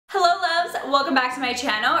welcome back to my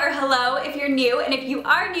channel, or hello if you're new, and if you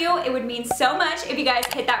are new, it would mean so much if you guys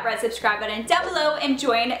hit that red subscribe button down below and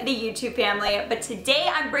join the YouTube family. But today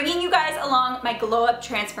I'm bringing you guys along my glow up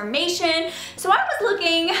transformation. So I was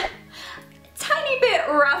looking a tiny bit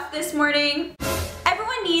rough this morning.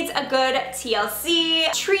 Everyone needs a good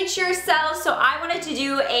TLC, treat yourself, so I wanted to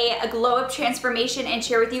do a glow up transformation and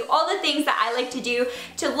share with you all the things that I like to do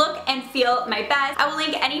to look and feel my best. I will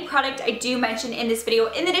link any product I do mention in this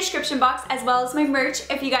video in the description box, as well as my merch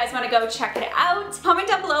if you guys want to go check it out. Comment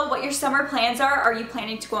down below what your summer plans are. Are you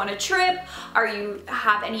planning to go on a trip? Are you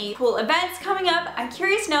have any cool events coming up? I'm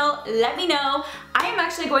curious to know, let me know. I am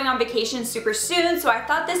actually going on vacation super soon, so I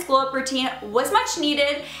thought this glow up routine was much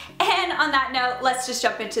needed. And on that note, let's just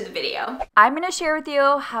jump into the video. I'm gonna share with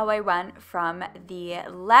you how I went from the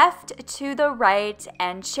left to the right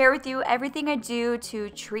and share with you everything I do to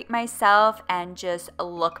treat myself and just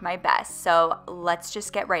look my best. So let's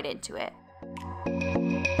just get right into it.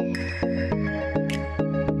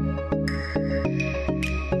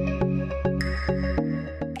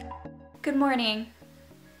 Good morning.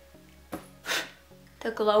 The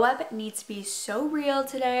glow up needs to be so real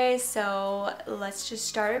today, so let's just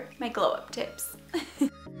start my glow up tips.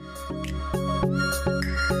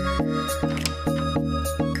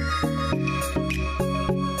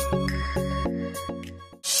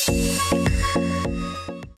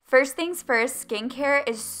 First things first, skincare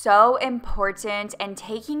is so important, and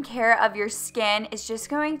taking care of your skin is just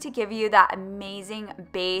going to give you that amazing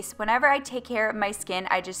base. Whenever I take care of my skin,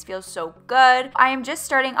 I just feel so good. I am just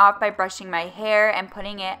starting off by brushing my hair and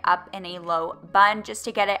putting it up in a low bun just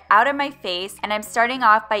to get it out of my face. And I'm starting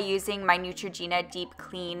off by using my Neutrogena Deep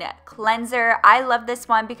Clean Cleanser. I love this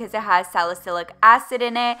one because it has salicylic acid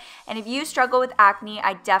in it. And if you struggle with acne,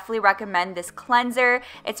 I definitely recommend this cleanser.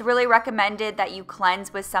 It's really recommended that you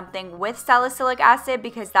cleanse with something with salicylic acid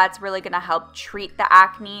because that's really going to help treat the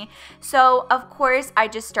acne. So of course I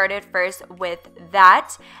just started first with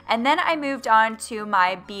that, and then I moved on to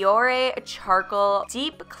my Biore Charcoal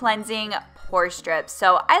Deep Cleansing Pore strips.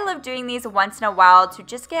 So I love doing these once in a while to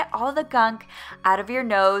just get all the gunk out of your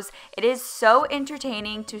nose. It is so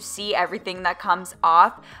entertaining to see everything that comes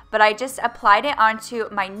off, but I just applied it onto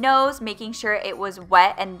my nose, making sure it was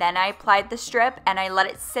wet, and then I applied the strip and I let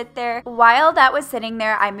it sit there. While that was sitting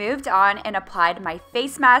there, I moved on and applied my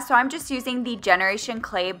face mask. So I'm just using the Generation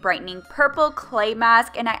Clay Brightening Purple Clay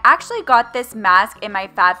Mask, and I actually got this mask in my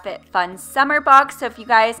FabFitFun summer box. So if you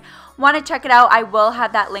guys want to check it out, I will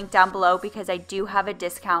have that link down below because I do have a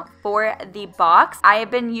discount for the box. I have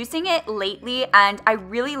been using it lately and I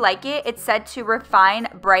really like it. It's said to refine,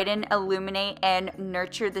 brighten, illuminate, and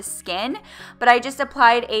nurture the skin. But I just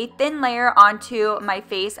applied a thin layer onto my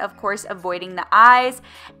face, of course avoiding the eyes.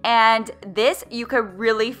 And this, you could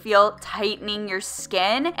really feel tightening your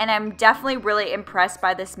skin. And I'm definitely really impressed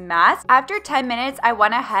by this mask. After 10 minutes, I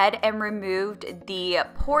went ahead and removed the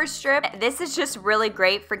pore strip. This is just really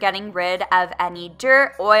great for getting rid of any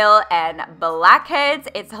dirt, oil, and blackheads.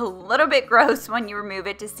 It's a little bit gross when you remove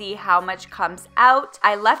it to see how much comes out.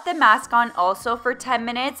 I left the mask on also for 10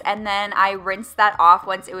 minutes, and then I rinsed that off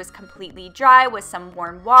once it was completely dry with some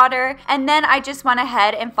warm water. And then I just went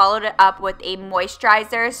ahead and followed it up with a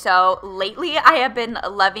moisturizer. So lately I have been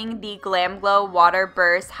loving the Glam Glow Water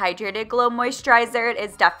Burst Hydrated Glow Moisturizer. It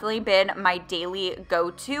has definitely been my daily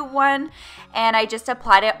go-to one, and I just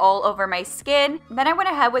applied it all over my skin. Then I went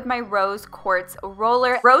ahead with my Rose Quartz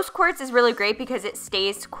roller. Rose Quartz is really great because it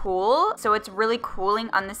stays cool, so it's really cooling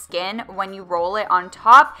on the skin when you roll it on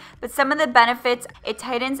top. But some of the benefits, it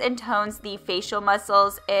tightens and tones the facial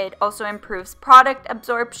muscles. It also improves product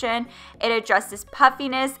absorption. It addresses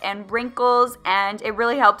puffiness and wrinkles, and it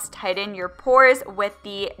really helps tighten your pores with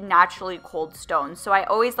the naturally cold stones. So I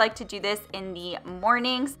always like to do this in the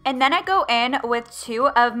mornings. And then I go in with two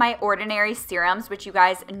of my Ordinary serums, which you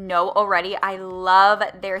guys know already. I love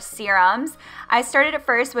their serums. I started at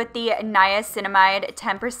first with the niacinamide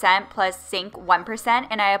 10% plus zinc 1%,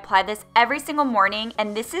 and I apply this every single morning.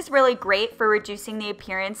 And this is really great for reducing the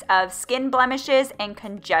appearance of skin blemishes and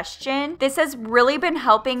congestion. This has really been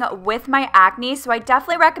helping with my acne, so I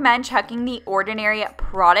definitely recommend checking the Ordinary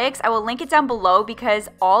products. I will link it down below because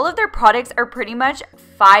all of their products are pretty much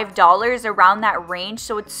 $5, around that range,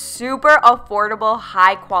 so it's super affordable,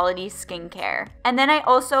 high quality skincare. And then I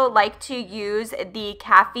also like to use the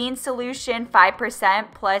caffeine caffeine solution,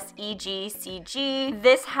 5% plus EGCG.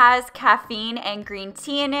 This has caffeine and green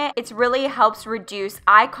tea in it. It really helps reduce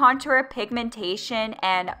eye contour, pigmentation,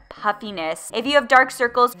 and puffiness. If you have dark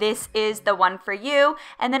circles, this is the one for you.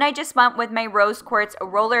 And then I just went with my rose quartz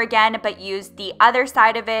roller again, but used the other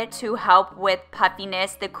side of it to help with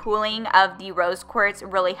puffiness. The cooling of the rose quartz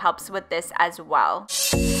really helps with this as well.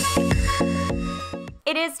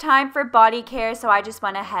 It is time for body care, so I just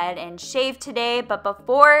went ahead and shaved today, but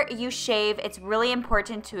before you shave, it's really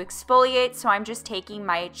important to exfoliate, so I'm just taking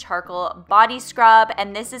my charcoal body scrub,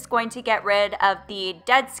 and this is going to get rid of the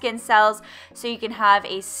dead skin cells so you can have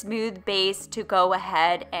a smooth base to go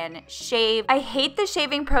ahead and shave. I hate the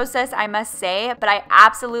shaving process, I must say, but I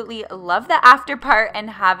absolutely love the after part and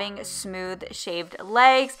having smooth shaved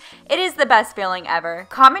legs. It is the best feeling ever.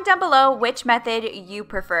 Comment down below which method you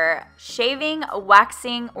prefer, shaving, waxing,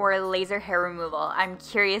 or laser hair removal. I'm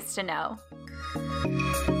curious to know.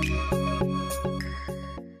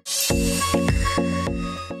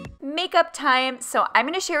 Makeup time. So I'm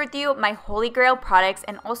going to share with you my holy grail products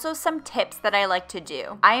and also some tips that I like to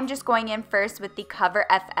do. I am just going in first with the Cover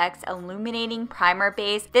FX Illuminating Primer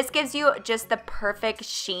Base. This gives you just the perfect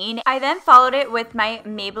sheen. I then followed it with my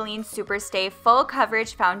Maybelline Superstay Full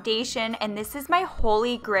Coverage Foundation, and this is my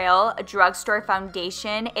holy grail drugstore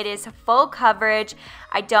foundation. It is full coverage.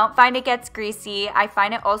 I don't find it gets greasy. I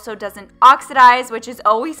find it also doesn't oxidize, which is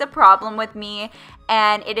always a problem with me,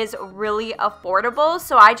 and it is really affordable.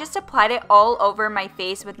 So I just applied it all over my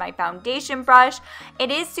face with my foundation brush.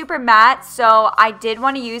 It is super matte, so I did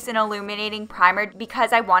want to use an illuminating primer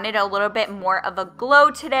because I wanted a little bit more of a glow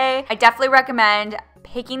today. I definitely recommend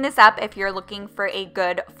picking this up if you're looking for a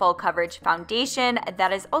good full coverage foundation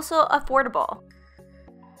that is also affordable.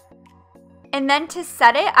 And then to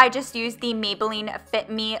set it, I just used the Maybelline Fit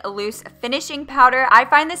Me Loose Finishing Powder. I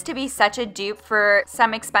find this to be such a dupe for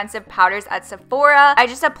some expensive powders at Sephora. I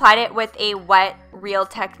just applied it with a wet Real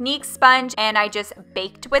Techniques sponge and I just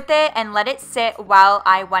baked with it and let it sit while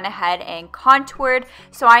I went ahead and contoured.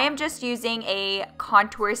 So I am just using a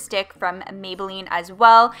contour stick from Maybelline as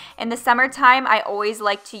well. In the summertime, I always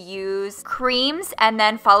like to use creams and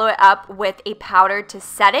then follow it up with a powder to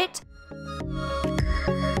set it.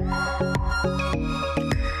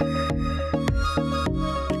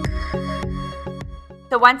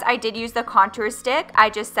 So once I did use the contour stick, I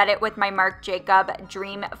just set it with my Marc Jacob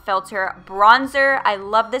Dream Filter Bronzer. I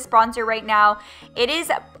love this bronzer right now. It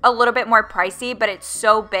is a little bit more pricey, but it's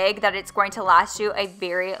so big that it's going to last you a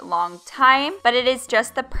very long time. But it is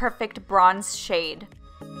just the perfect bronze shade.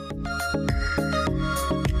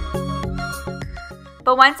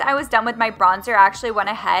 But once I was done with my bronzer, I actually went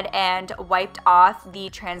ahead and wiped off the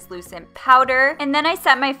translucent powder. And then I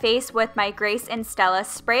set my face with my Grace and Stella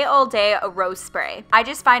Spray All Day Rose Spray. I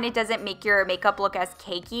just find it doesn't make your makeup look as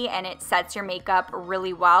cakey and it sets your makeup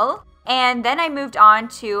really well. And then I moved on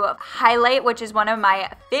to highlight, which is one of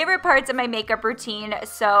my favorite parts of my makeup routine.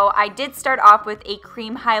 So I did start off with a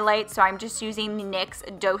cream highlight. So I'm just using the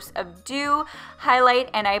NYX Dose of Dew highlight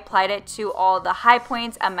and I applied it to all the high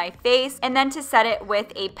points of my face. And then to set it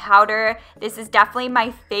with a powder, this is definitely my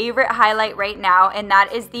favorite highlight right now, and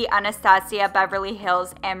that is the Anastasia Beverly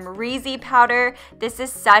Hills Amrezy powder. This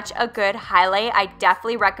is such a good highlight. I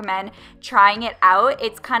definitely recommend trying it out.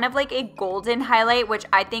 It's kind of like a golden highlight, which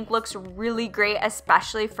I think looks really great,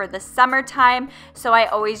 especially for the summertime. So I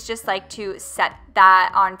always just like to set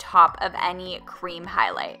that on top of any cream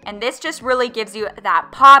highlight. And this just really gives you that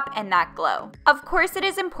pop and that glow. Of course, it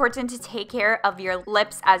is important to take care of your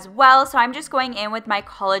lips as well. So I'm just going in with my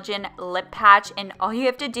collagen lip patch, and all you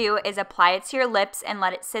have to do is apply it to your lips and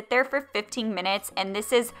let it sit there for 15 minutes. And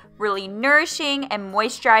this is really nourishing and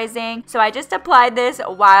moisturizing. So I just applied this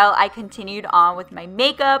while I continued on with my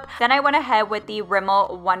makeup. Then I went ahead with the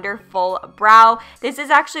Rimmel Wonderful Brow. This is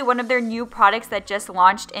actually one of their new products that just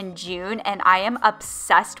launched in June, and I am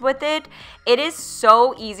obsessed with it. It is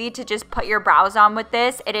so easy to just put your brows on with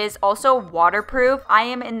this. It is also waterproof. I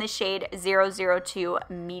am in the shade 002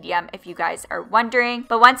 medium, if you guys are wondering.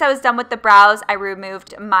 But once I was done with the brows, I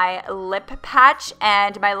removed my lip patch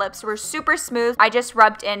and my lips were super smooth. I just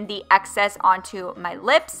rubbed in the excess onto my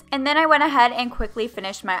lips, and then I went ahead and quickly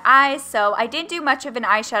finished my eyes. So I didn't do much of an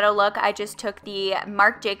eyeshadow look. I just took the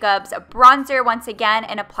Marc Jacobs bronzer once again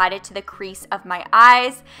and applied it to the crease of my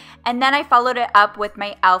eyes. And then I followed it up with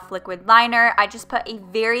my e.l.f. liquid liner. I just put a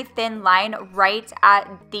very thin line right at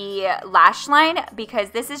the lash line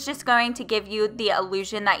because this is just going to give you the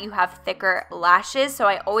illusion that you have thicker lashes. So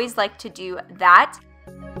I always like to do that.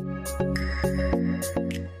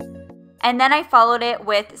 And then I followed it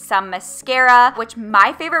with some mascara, which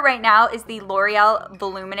my favorite right now is the L'Oreal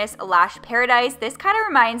Voluminous Lash Paradise. This kind of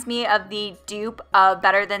reminds me of the dupe of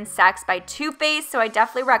Better Than Sex by Too Faced, so I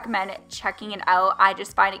definitely recommend checking it out. I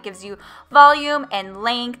just find it gives you volume and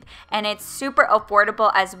length, and it's super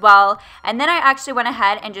affordable as well. And then I actually went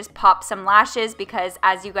ahead and just popped some lashes because,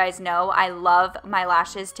 as you guys know, I love my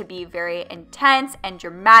lashes to be very intense and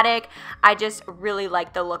dramatic. I just really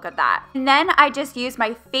like the look of that. And then I just used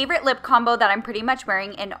my favorite lip combo that I'm pretty much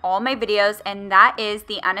wearing in all my videos, and that is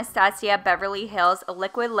the Anastasia Beverly Hills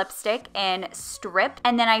liquid lipstick in Strip.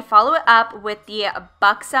 And then I follow it up with the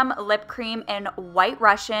Buxom lip cream in White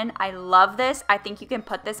Russian. I love this. I think you can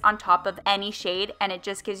put this on top of any shade and it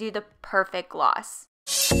just gives you the perfect gloss.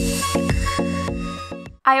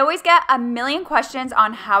 I always get a million questions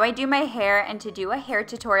on how I do my hair and to do a hair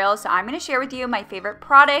tutorial, so I'm going to share with you my favorite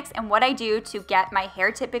products and what I do to get my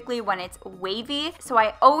hair typically when it's wavy. So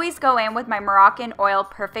I always go in with my Moroccan Oil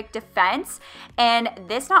Perfect Defense, and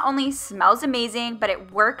this not only smells amazing, but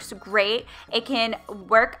it works great. It can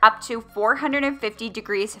work up to 450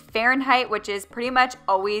 degrees Fahrenheit, which is pretty much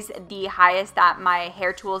always the highest that my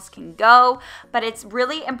hair tools can go, but it's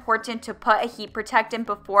really important to put a heat protectant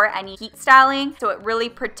before any heat styling, so it really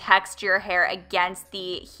protects your hair against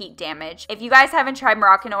the heat damage. If you guys haven't tried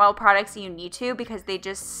Moroccan Oil products, you need to, because they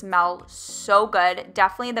just smell so good.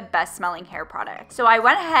 Definitely the best smelling hair product. So I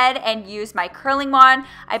went ahead and used my curling wand.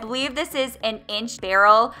 I believe this is an inch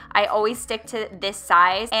barrel. I always stick to this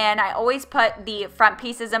size, and I always put the front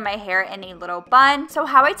pieces of my hair in a little bun. So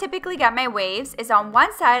how I typically get my waves is on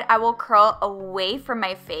one side I will curl away from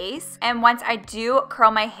my face, and once I do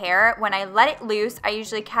curl my hair, when I let it loose, I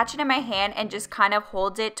usually catch it in my hand and just kind of hold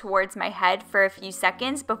it towards my head for a few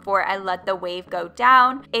seconds before I let the wave go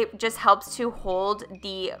down. It just helps to hold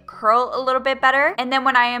the curl a little bit better. And then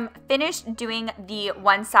when I am finished doing the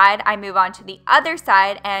one side, I move on to the other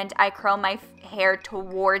side and I curl my hair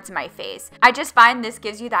towards my face. I just find this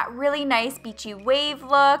gives you that really nice beachy wave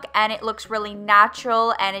look, and it looks really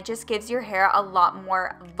natural, and it just gives your hair a lot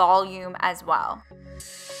more volume as well.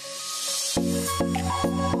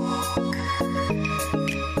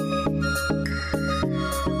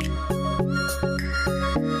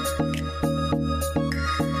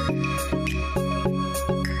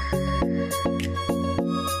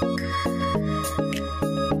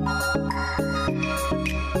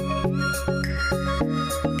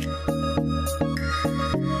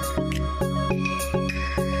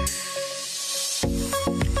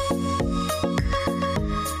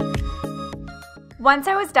 Once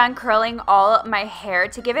I was done curling all my hair,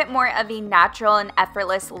 to give it more of a natural and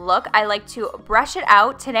effortless look, I like to brush it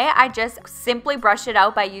out. Today, I just simply brush it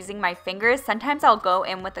out by using my fingers. Sometimes I'll go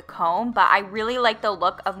in with a comb, but I really like the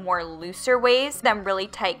look of more looser waves than really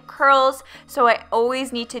tight curls. So I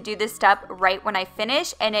always need to do this step right when I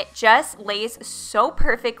finish, and it just lays so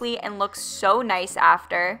perfectly and looks so nice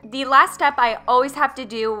after. The last step I always have to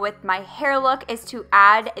do with my hair look is to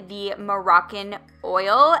add the Moroccan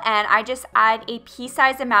oil, and I just add a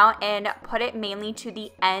pea-sized amount and put it mainly to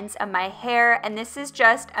the ends of my hair. And this is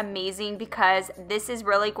just amazing because this is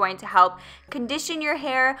really going to help condition your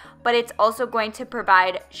hair, but it's also going to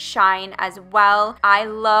provide shine as well. I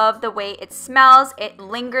love the way it smells. It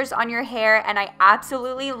lingers on your hair, and I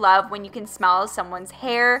absolutely love when you can smell someone's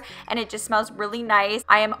hair and it just smells really nice.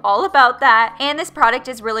 I am all about that, and this product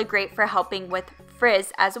is really great for helping with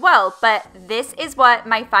frizz as well. But this is what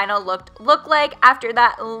my final looked like after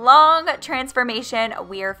that long transformation.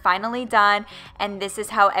 We are finally done, and this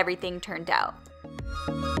is how everything turned out.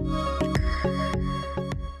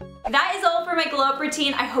 That is all for my glow up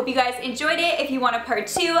routine. I hope you guys enjoyed it. If you want a part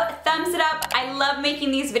 2, thumbs it up. I love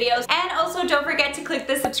making these videos. And also don't forget to click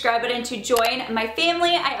the subscribe button to join my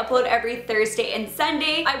family. I upload every Thursday and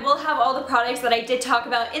Sunday. I will have all the products that I did talk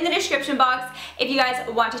about in the description box if you guys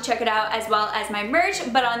want to check it out, as well as my merch.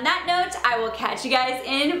 But on that note, I will catch you guys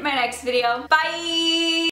in my next video. Bye!